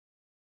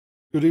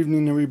Good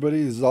evening,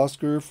 everybody. This is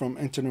Oscar from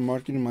Internet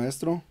Marketing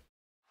Maestro.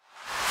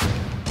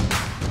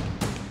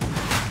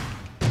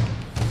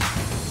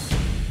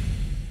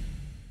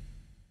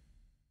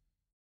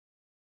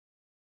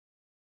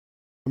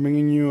 I'm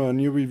bringing you a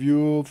new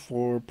review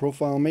for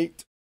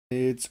ProfileMate.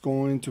 It's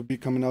going to be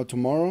coming out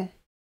tomorrow,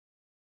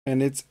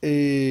 and it's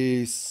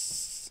a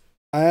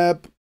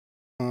app,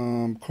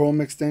 Chrome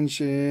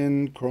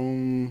extension,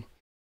 Chrome,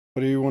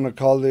 what do you want to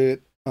call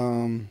it?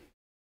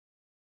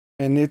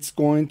 And it's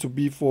going to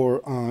be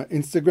for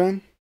Instagram.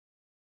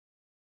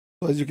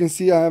 So as you can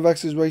see, I have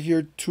access right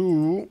here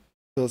to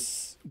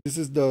this. This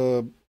is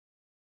the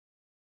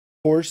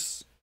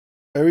course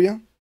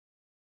area.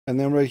 And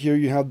then right here,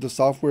 you have the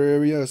software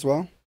area as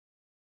well.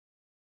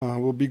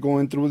 We'll be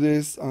going through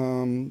this.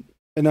 In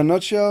a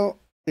nutshell,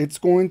 it's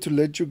going to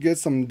let you get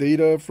some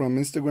data from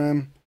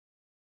Instagram,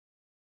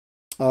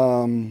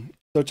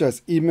 such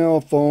as email,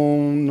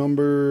 phone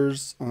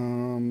numbers,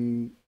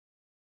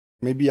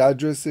 maybe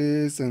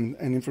addresses and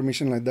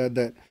information like that,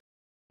 that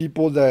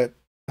people that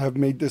have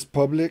made this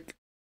public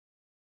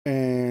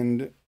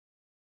and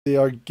they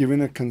are given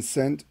a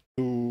consent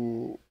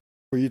for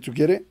you to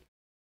get it,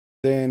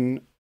 then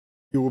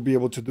you will be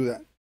able to do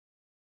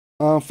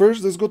that.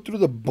 First, let's go through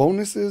the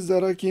bonuses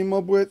that I came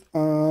up with.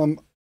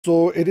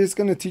 So it is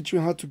going to teach you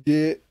how to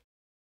get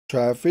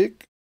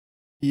traffic,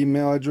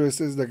 email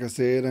addresses, like I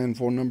said, and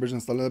phone numbers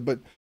and stuff like that. But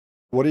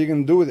what are you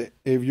going to do with it?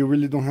 If you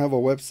really don't have a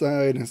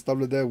website and stuff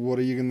like that, where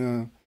are you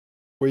going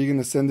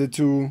to send it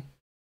to?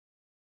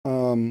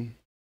 Or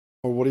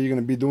what are you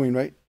going to be doing,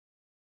 right?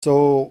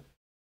 So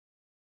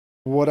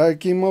what I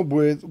came up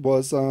with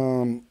was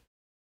how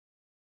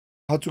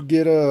to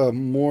get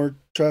more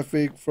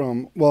traffic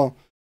from, well,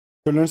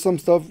 to learn some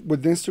stuff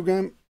with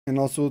Instagram and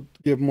also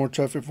get more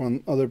traffic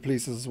from other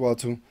places as well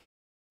too.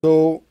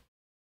 So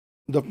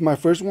my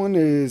first one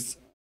is,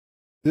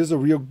 this is a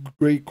real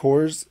great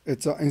course.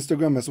 It's on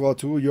Instagram as well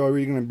too. You're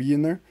already gonna be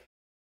in there,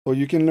 so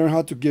you can learn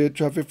how to get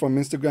traffic from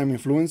Instagram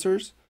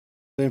influencers.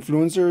 The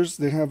influencers,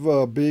 they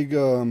have big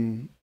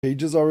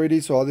pages already,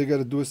 so all they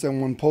gotta do is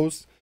send one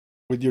post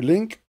with your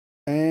link,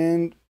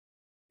 and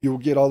you'll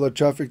get all the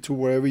traffic to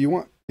wherever you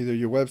want, either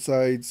your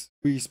websites,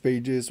 quiz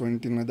pages, or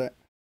anything like that.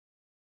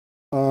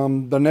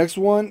 The next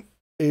one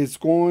is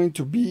going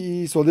to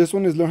be, so this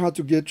one is learn how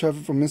to get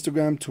traffic from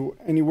Instagram to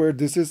anywhere.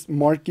 This is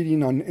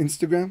marketing on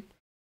Instagram.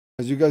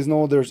 As you guys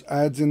know, there's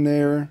ads in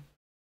there.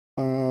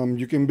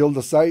 You can build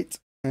a site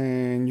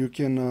and you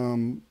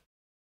can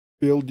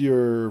build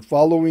your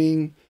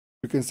following.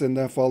 You can send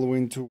that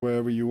following to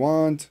wherever you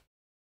want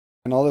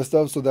and all that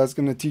stuff. So that's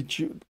going to teach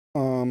you,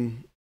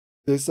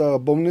 this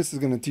bonus is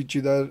going to teach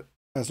you that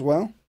as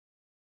well.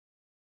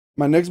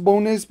 My next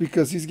bonus,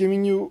 because he's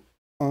giving you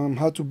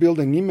how to build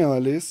an email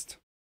list,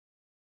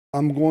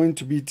 I'm going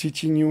to be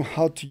teaching you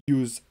how to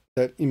use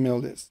that email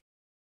list.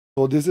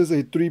 So this is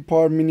a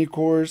 3-part mini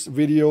course,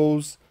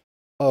 videos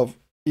of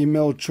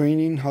email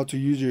training, how to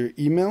use your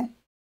email.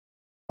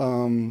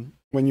 When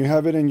you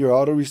have it in your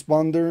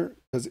autoresponder,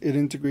 because it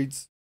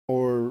integrates,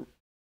 it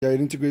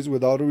integrates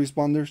with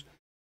autoresponders.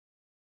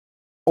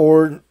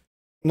 Or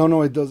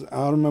no, it does. I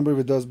don't remember if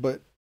it does,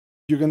 but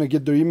you're gonna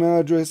get their email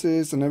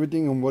addresses and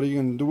everything, and what are you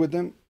gonna do with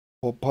them?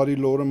 Or party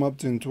load them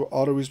up into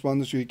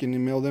autoresponder so you can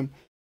email them.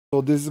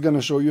 So this is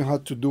gonna show you how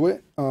to do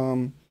it.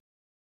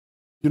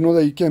 You know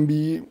that you can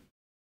be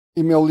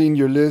emailing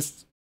your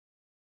list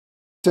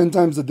 10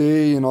 times a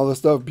day and all that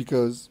stuff,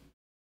 because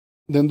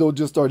then they'll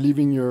just start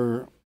leaving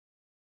your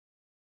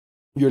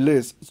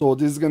list. So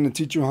this is gonna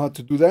teach you how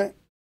to do that.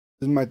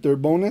 This is my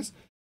third bonus.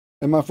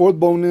 And my fourth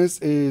bonus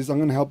is, I'm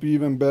gonna help you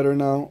even better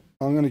now.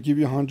 I'm gonna give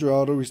you 100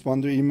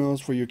 autoresponder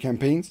emails for your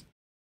campaigns.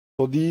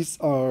 So these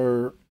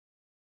are,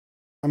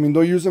 I mean,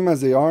 don't use them as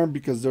they are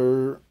because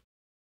they're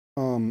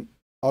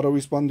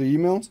autoresponder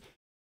emails.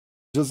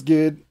 Just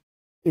get,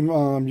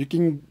 you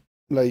can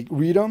like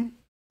read them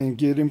and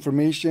get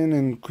information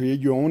and create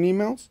your own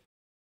emails,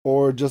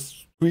 or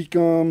just tweak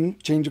them,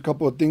 change a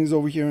couple of things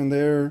over here and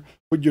there,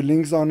 put your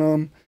links on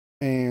them,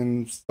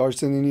 and start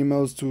sending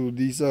emails to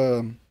these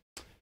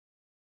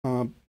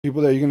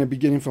people that you're gonna be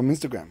getting from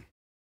Instagram.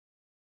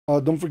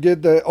 Don't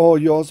forget that,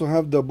 you also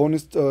have the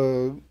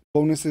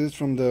bonuses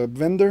from the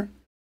vendor.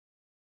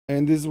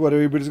 And this is what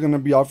everybody's going to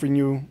be offering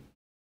you.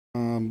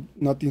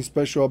 Nothing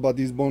special about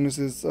these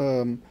bonuses.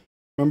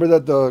 Remember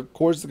that the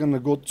course is going to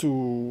go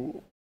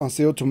on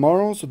sale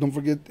tomorrow. So don't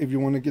forget, if you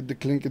want to get the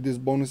link of these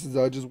bonuses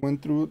that I just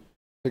went through,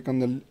 click on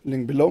the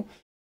link below.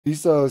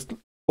 These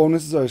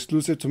bonuses are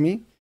exclusive to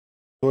me.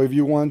 So if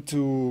you want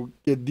to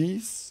get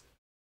these,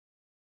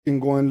 you can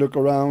go and look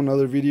around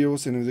other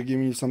videos. And if they're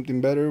giving you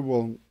something better,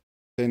 well,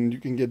 then you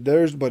can get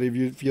theirs. But if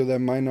you feel that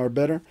mine are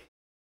better,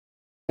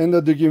 and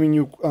that they're giving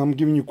you,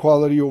 giving you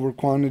quality over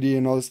quantity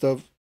and all this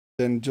stuff,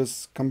 then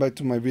just come back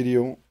to my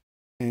video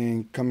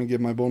and come and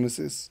get my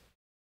bonuses.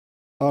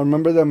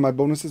 Remember that my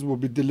bonuses will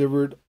be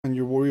delivered on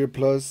your Warrior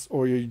Plus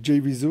or your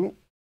JVZoo,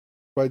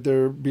 right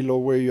there below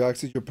where you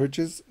access your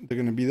purchase. They're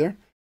gonna be there.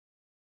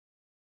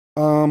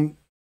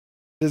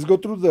 Let's go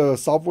through the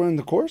software in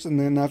the course, and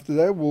then after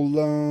that, we'll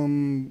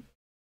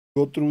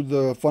go through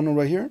the funnel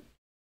right here,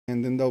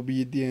 and then that'll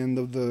be the end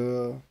of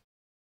the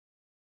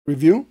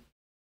review.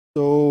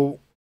 So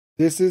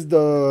this is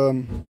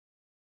the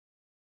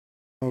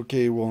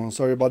okay. Well,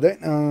 sorry about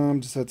that.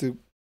 Just had to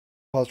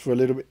pause for a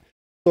little bit.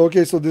 So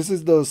okay, so this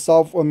is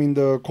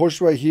the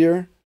course right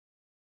here,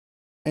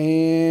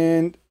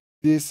 and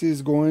this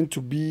is going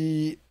to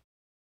be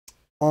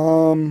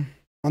on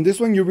this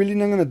one. You're really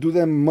not gonna do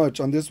that much.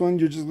 On this one,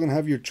 you're just gonna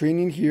have your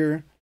training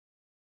here.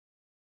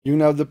 You're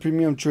gonna have the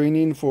premium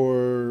training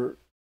for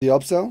the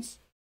upsells,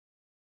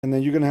 and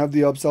then you're gonna have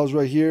the upsells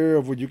right here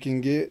of what you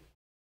can get,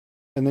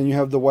 and then you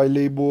have the white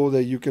label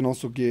that you can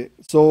also get.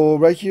 So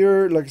right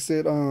here, like I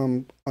said,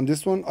 on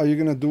this one, all you're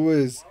gonna do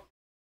is,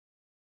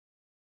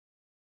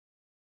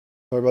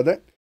 sorry about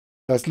that.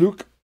 That's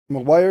Luke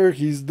Maguire.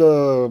 He's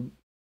the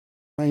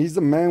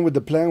man with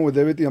the plan with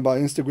everything about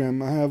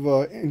Instagram. I have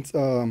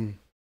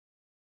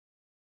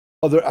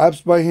other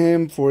apps by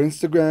him for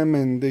Instagram,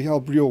 and they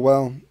help real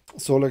well.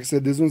 So like I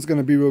said, this one's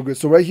gonna be real good.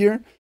 So right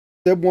here,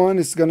 step one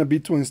is gonna be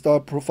to install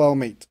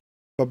ProfileMate.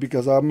 But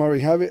because I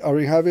already have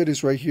it,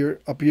 it's right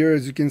here. Up here,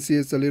 as you can see,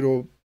 it's a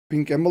little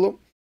pink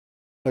envelope.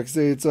 Like I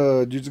say, it's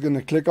you're just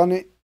gonna click on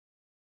it,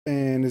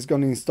 and it's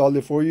gonna install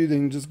it for you.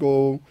 Then you just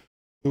go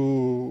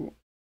to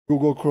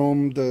Google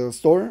Chrome, the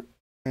store,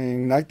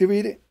 and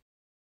activate it.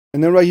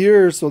 And then right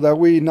here, so that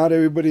way not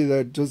everybody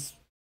that just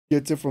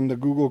gets it from the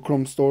Google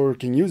Chrome store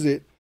can use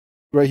it.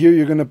 Right here,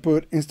 you're gonna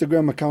put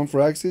Instagram account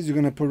for access. You're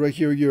gonna put right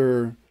here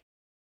your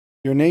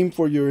name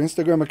for your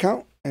Instagram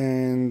account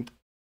and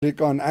click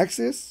on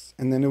access,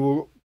 and then it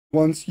will,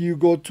 once you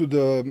go to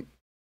the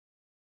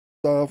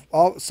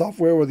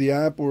software or the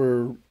app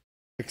or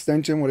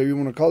extension, whatever you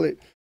want to call it,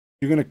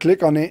 you're gonna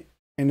click on it,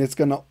 and it's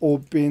gonna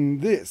open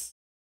this.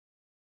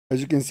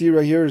 As you can see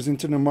right here is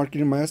Internet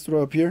Marketing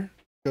Maestro up here,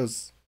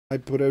 because I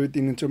put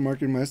everything into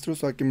Marketing Maestro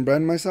so I can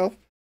brand myself.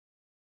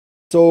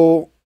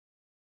 So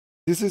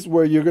this is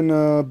where you're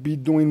gonna be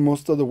doing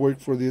most of the work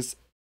for this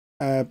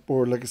app,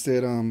 or like I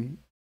said, on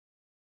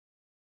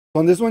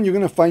this one you're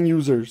gonna find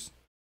users.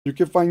 You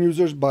can find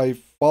users by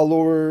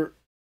followers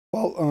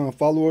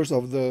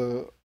of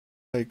the,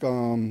 like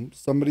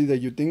somebody that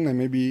you think, like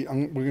maybe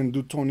we're gonna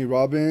do Tony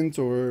Robbins,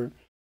 or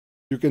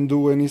you can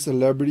do any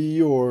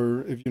celebrity,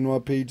 or if you know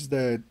a page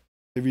that,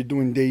 if you're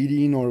doing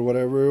dating or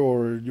whatever,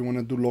 or you want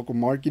to do local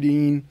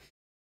marketing,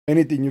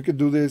 anything, you could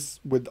do this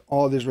with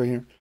all this right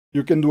here.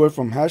 You can do it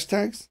from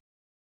hashtags.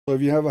 So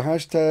if you have a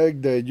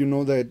hashtag that you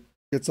know that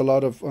gets a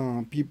lot of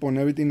people and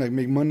everything, like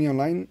make money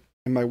online,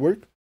 it might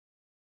work.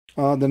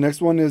 The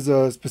next one is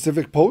a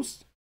specific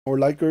post or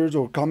likers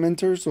or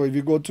commenters. So if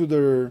you go to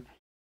their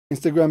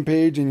Instagram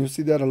page and you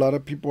see that a lot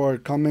of people are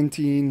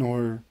commenting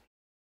or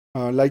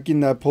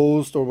liking that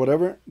post or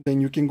whatever, then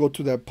you can go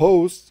to that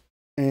post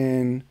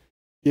and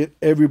get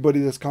everybody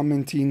that's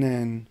commenting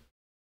and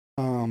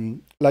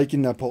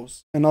liking that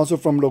post. And also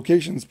from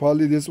locations,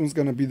 probably this one's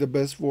gonna be the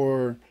best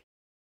for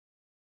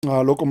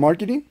local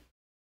marketing.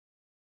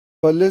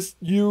 But let's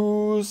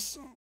use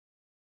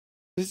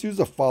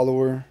a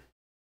follower.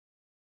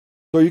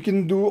 So you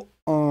can do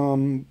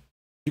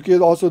you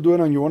can also do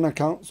it on your own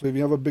account. So if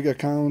you have a big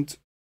account,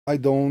 I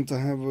don't. I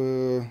have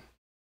a,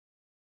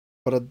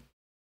 but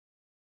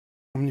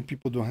how many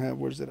people do I have?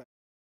 Where's it at?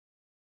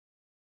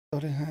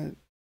 Thought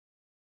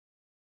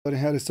I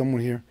had it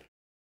somewhere here,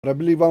 but I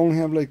believe I only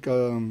have like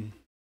 1,000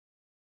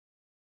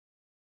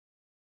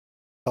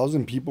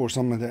 people or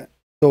something like that.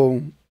 So,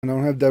 and I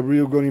don't have that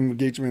real good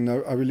engagement.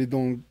 I really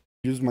don't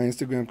use my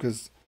Instagram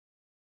because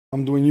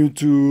I'm doing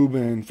YouTube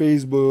and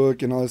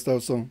Facebook and all that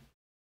stuff. So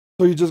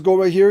you just go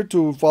right here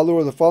to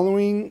follow the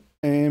following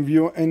and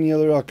view any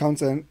other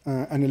accounts and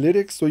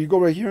analytics. So you go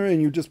right here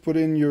and you just put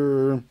in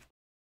your,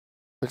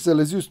 like I said,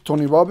 let's use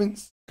Tony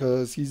Robbins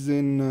because he's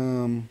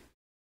in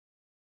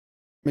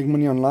Make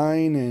Money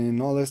Online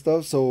and all that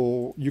stuff.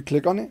 So you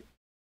click on it,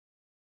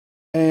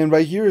 and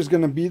right here is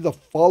going to be the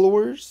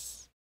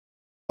followers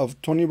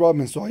of Tony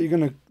Robbins. So all you're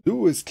going to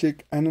do is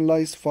click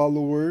Analyze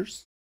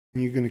Followers,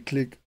 and you're going to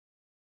click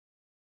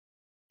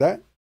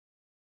that.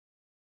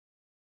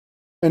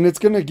 And it's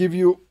going to give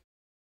you,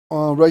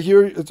 right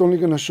here, it's only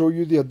going to show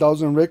you the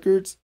 1,000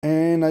 records.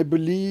 And I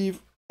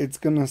believe it's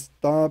going to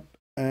stop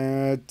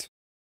at,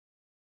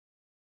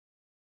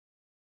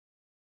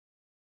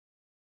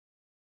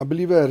 I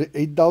believe at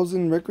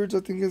 8,000 records,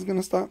 I think it's going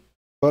to stop.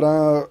 But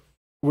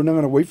we're not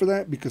going to wait for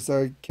that because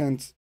I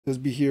can't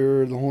just be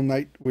here the whole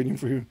night waiting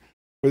for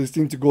this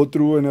thing to go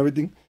through and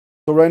everything.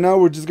 So right now,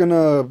 we're just going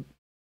to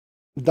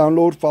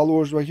download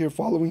followers right here,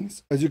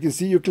 followings. As you can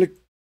see, you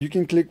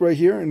can click right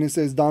here and it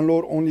says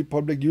download only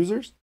public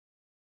users.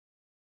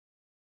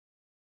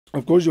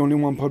 Of course, you only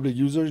want public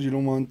users. You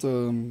don't want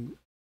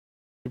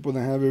people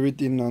that have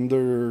everything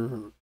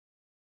under,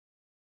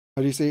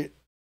 how do you say it?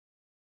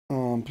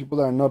 People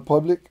that are not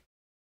public,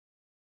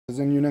 because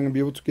then you're not going to be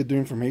able to get their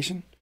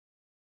information.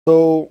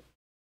 So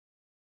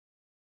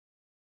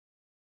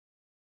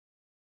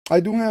I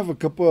do have a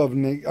couple of,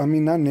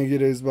 not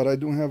negatives, but I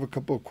do have a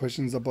couple of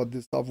questions about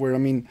this software. I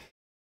mean,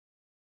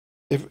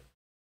 if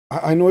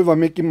I know if I'm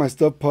making my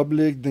stuff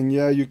public, then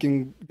yeah, you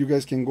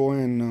guys can go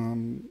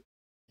and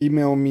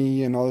email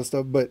me and all that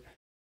stuff. But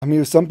I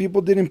mean, if some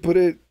people didn't put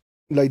it,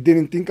 like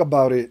didn't think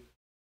about it,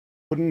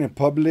 putting it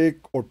public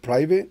or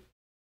private.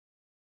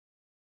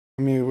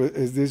 I mean,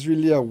 is this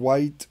really a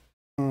white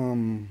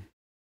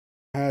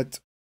hat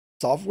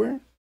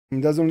software? I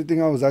mean, that's the only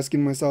thing I was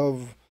asking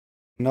myself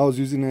when I was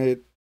using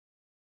it.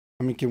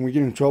 I mean, can we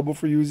get in trouble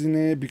for using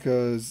it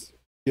because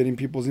getting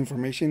people's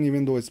information,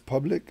 even though it's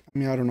public? I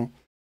mean, I don't know.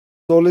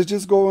 So let's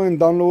just go and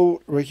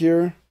download right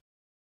here.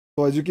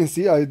 So as you can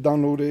see, I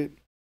downloaded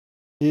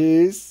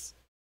his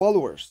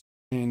followers.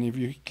 And if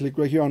you click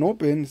right here on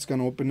open, it's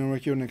gonna open it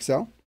right here in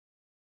Excel.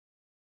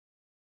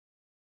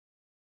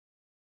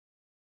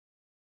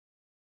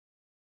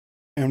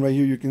 And right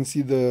here you can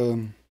see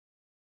the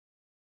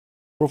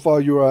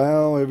profile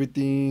URL,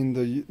 everything,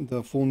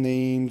 the full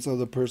names of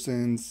the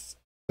persons,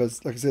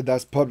 because like I said,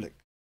 that's public.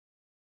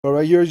 But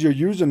right here is your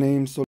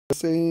username. So let's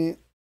say,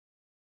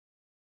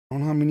 I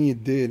don't know how many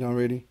it did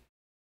already.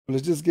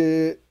 Let's just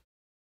get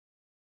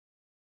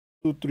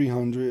to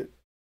 300.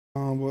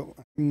 Well,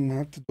 I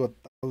have to do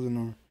 1,000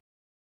 or I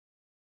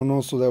don't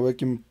know, so that way I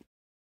can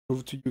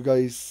prove to you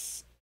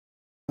guys.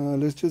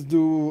 Let's just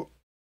do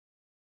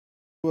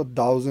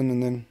 1,000,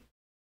 and then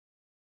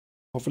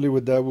hopefully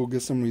with that we'll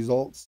get some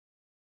results.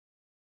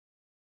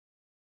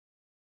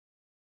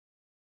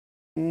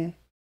 You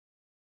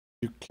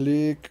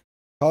click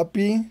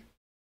copy,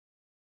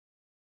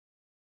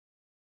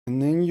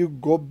 and then you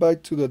go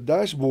back to the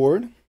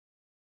dashboard,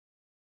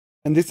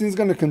 and this thing's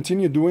gonna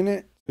continue doing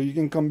it. So you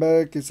can come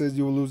back. It says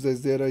you will lose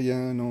this data.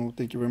 Yeah, no,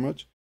 thank you very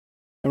much.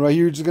 And right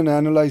here, you're just gonna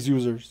analyze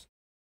users.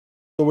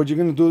 So what you're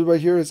gonna do right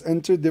here is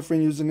enter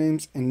different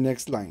usernames in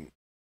next line.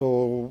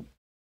 So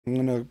I'm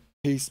gonna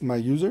paste my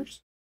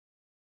users.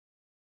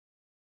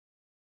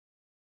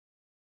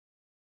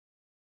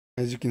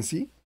 As you can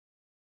see,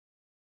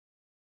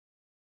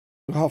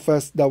 look how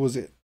fast that was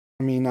it.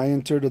 I mean, I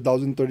entered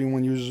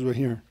 1,031 users right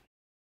here.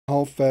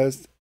 How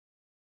fast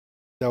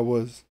that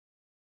was.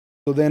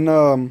 So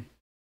then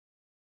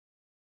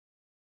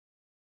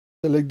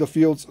select the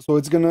fields. So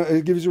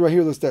it gives you right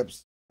here the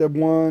steps. Step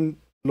 1,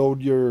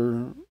 load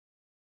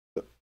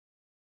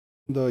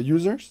the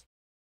users.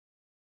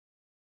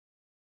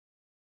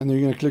 And then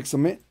you're gonna click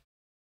submit.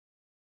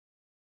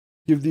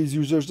 Give these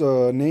users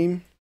a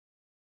name.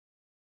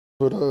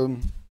 Put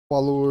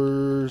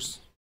followers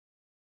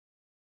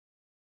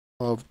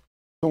of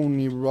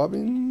Tony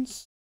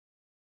Robbins.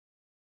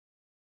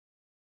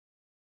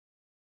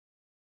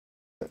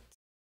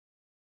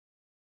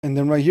 And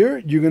then right here,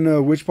 you're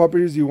gonna which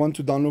properties you want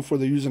to download for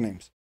the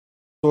usernames.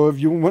 So if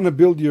you want to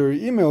build your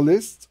email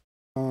list,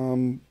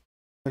 like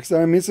I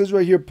said, it says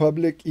right here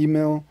public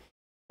email.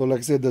 So like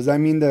I said, does that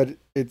mean that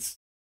it's?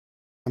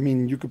 I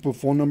mean, you could put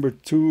phone number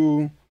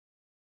too.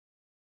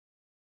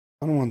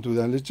 I don't want to do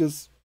that. Let's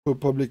just put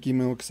public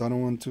email because I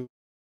don't want to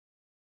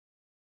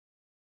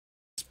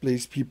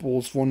displace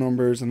people's phone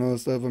numbers and other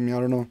stuff. I mean, I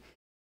don't know.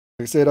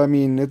 Like I said, I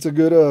mean, it's a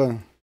good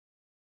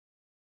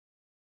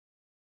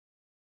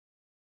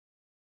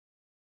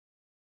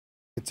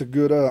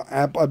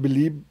app, I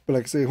believe. But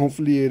like I say,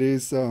 hopefully it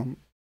is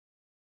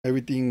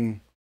everything.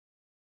 You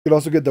could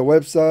also get the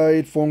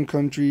website, phone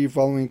country,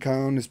 following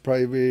count is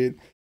private,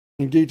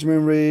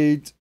 engagement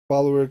rate,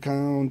 follower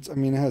count. I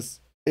mean, it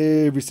has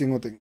every single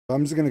thing. So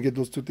I'm just gonna get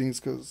those two things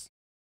because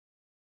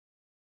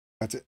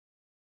that's it.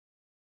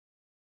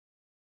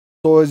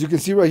 So as you can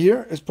see right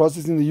here, it's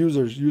processing the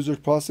users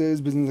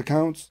process, business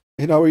accounts.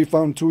 It already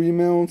found 2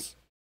 emails,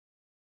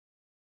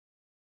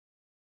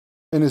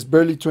 and it's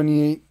barely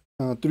 28.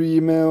 3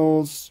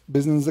 emails,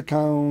 business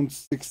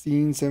accounts,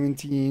 16,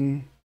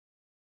 17.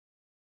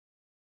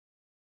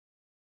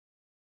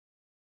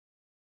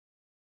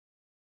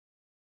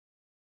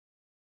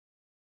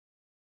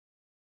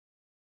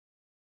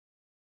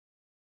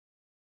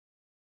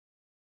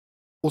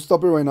 We'll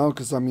stop it right now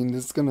because I mean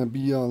this is gonna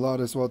be a lot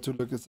as well to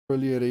look. It's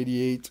early at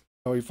 88.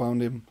 I already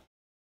found him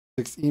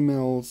 6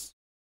 emails.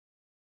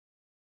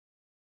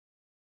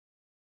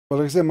 But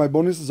like I said, my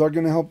bonuses are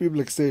gonna help you,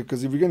 like say,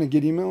 because if you're gonna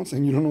get emails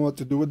and you don't know what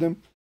to do with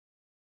them,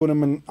 put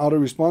them in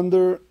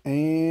autoresponder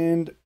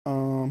and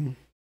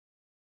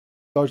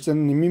start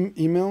sending them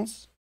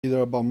emails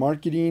either about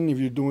marketing. If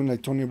you're doing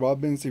like Tony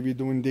Robbins, if you're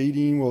doing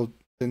dating, well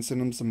then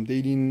send them some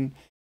dating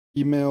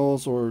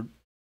emails or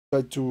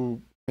try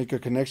to make a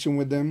connection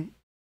with them.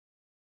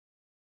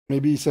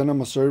 Maybe send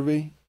them a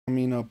survey. I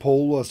mean, a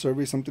poll, a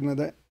survey, something like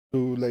that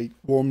to like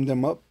warm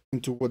them up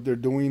into what they're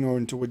doing or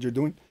into what you're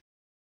doing.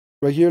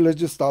 Right here, let's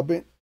just stop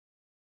it.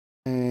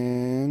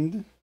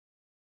 And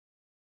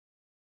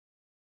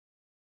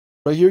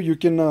right here, you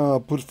can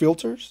put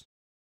filters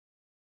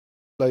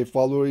like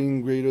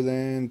following greater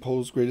than,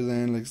 post greater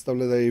than, like stuff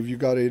like that. If you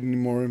got any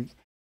more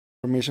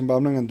information, but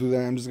I'm not gonna do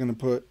that. I'm just gonna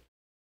put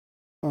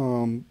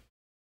um,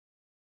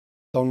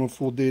 download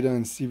full data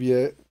in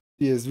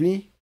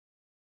CSV.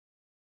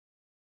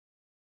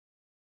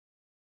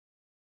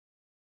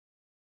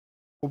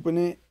 Open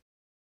it.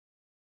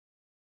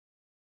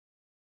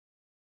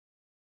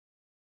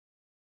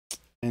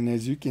 And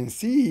as you can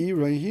see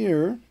right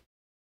here,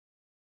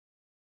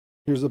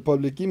 here's the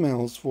public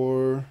emails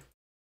for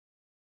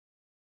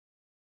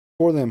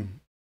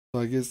them.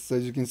 So I guess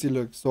as you can see,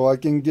 look, so I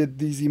can get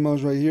these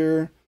emails right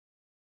here,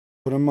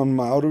 put them on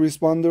my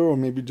autoresponder, or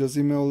maybe just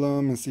email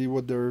them and see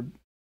what they're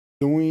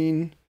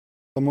doing.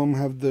 Some of them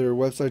have their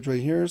websites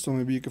right here, so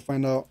maybe you can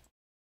find out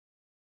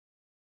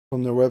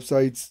from their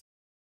websites.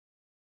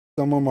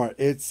 Some of them are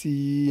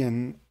Etsy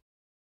and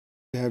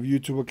they have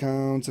YouTube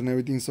accounts and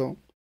everything. So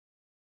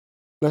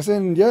like I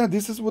said, yeah,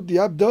 this is what the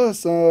app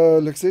does.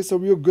 Like I say, it's a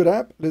real good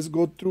app. Let's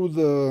go through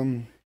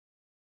the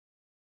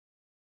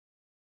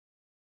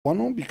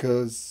funnel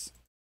because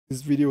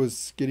this video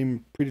is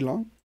getting pretty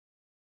long.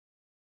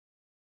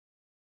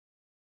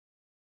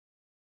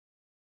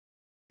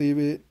 Save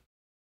it.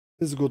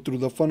 Let's go through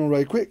the funnel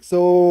right quick.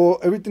 So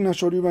everything I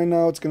showed you right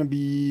now, it's gonna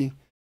be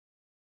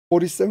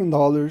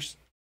 $47,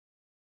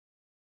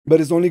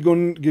 but it's only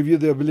going to give you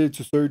the ability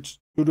to search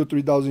 2,000 to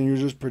 3,000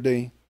 users per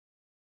day.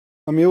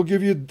 I mean, it'll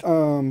give you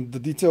the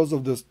details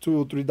of this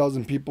 2,000 or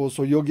 3,000 people.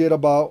 So you'll get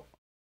about,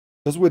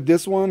 just with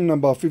this one,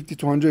 about 50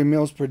 to 100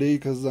 emails per day.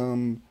 Because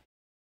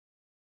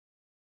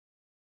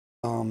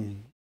what's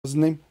his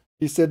name?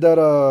 He said that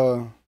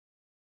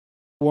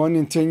 1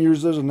 in 10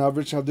 users on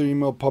average have their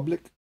email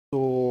public.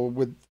 So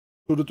with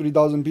 2,000 to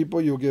 3,000 people,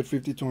 you'll get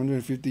 50 to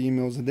 150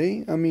 emails a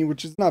day. I mean,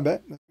 which is not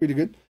bad. That's pretty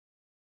good.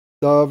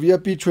 The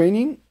VIP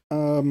training,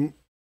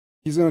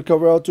 he's gonna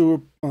cover how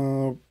to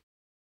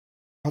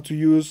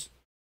use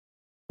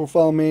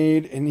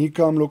ProfileMate and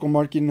e-com, local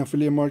marketing,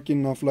 affiliate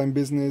marketing, offline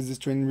business. This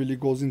training really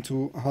goes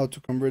into how to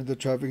convert the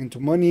traffic into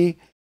money.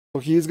 So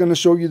he's gonna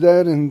show you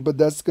that, but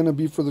that's gonna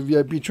be for the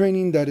VIP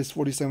training. That is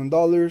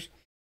 $47.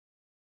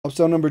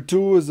 Upsell number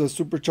 2 is the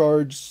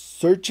supercharged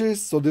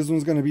searches. So this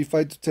one's gonna be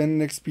 5 to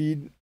 10x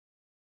speed.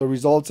 The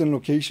results and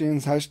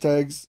locations,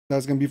 hashtags.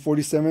 That's gonna be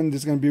 $47.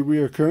 This is gonna be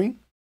reoccurring.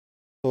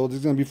 So this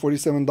is gonna be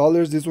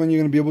 $47. This one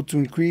you're gonna be able to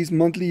increase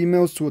monthly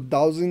emails to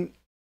 1,000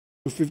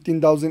 to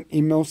 15,000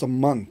 emails a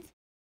month.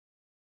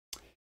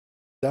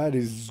 That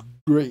is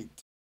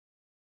great.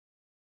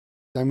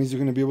 That means you're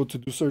going to be able to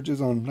do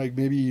searches on like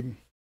maybe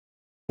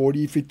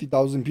 40,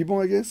 50,000 people,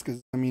 I guess.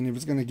 Because, I mean, if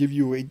it's going to give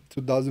you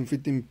 8,000,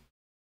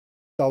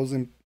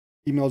 15,000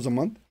 emails a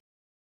month,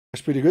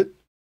 that's pretty good.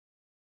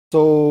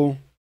 So,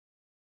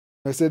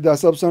 I said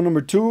that's upsell number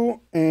 2.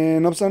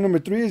 And upsell number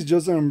 3 is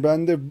just an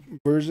unbranded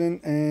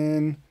version.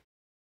 And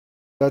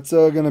that's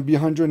going to be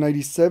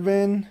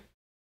 $197.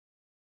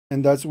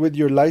 And that's with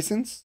your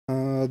license.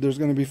 There's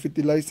going to be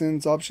 50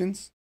 license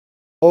options.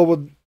 Oh,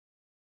 but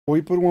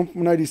we put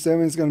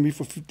 197. It's gonna be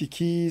for 50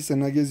 keys,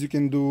 and I guess you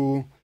can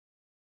do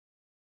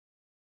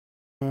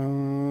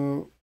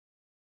you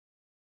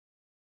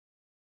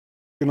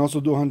can also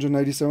do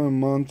 197 a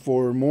month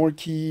for more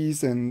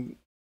keys and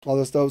all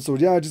that stuff. So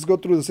yeah, just go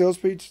through the sales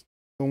page.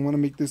 Don't want to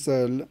make this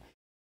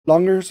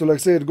longer. So like I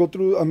said, go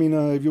through. I mean,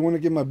 if you want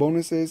to get my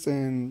bonuses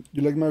and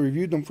you like my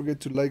review, don't forget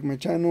to like my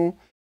channel.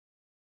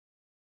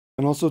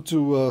 And also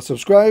to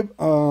subscribe.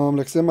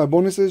 Like I said, my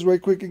bonuses right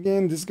quick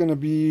again. This is going to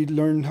be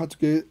learn how to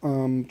get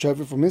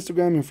traffic from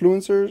Instagram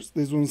influencers.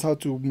 This one's how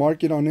to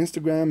market on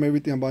Instagram,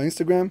 everything about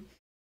Instagram.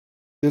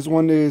 This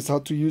one is how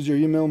to use your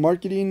email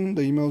marketing,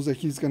 the emails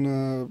that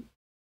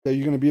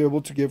you're going to be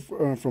able to get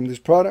from this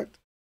product.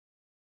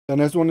 The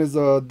next one is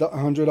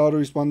 100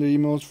 autoresponder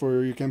emails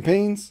for your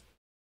campaigns.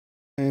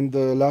 And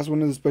the last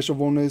one is a special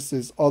bonus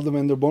is all the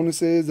vendor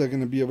bonuses that are going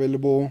to be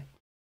available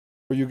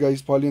for you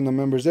guys probably in the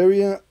members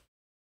area.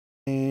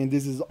 And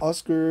this is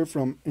Oscar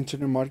from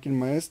Internet Marketing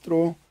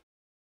Maestro.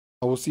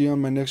 I will see you on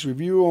my next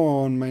review,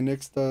 on my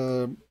next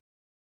video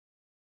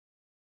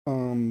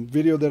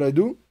that I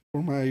do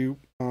for my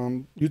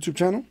YouTube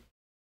channel.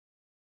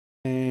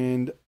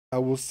 And I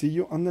will see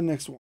you on the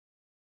next one.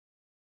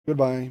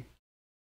 Goodbye.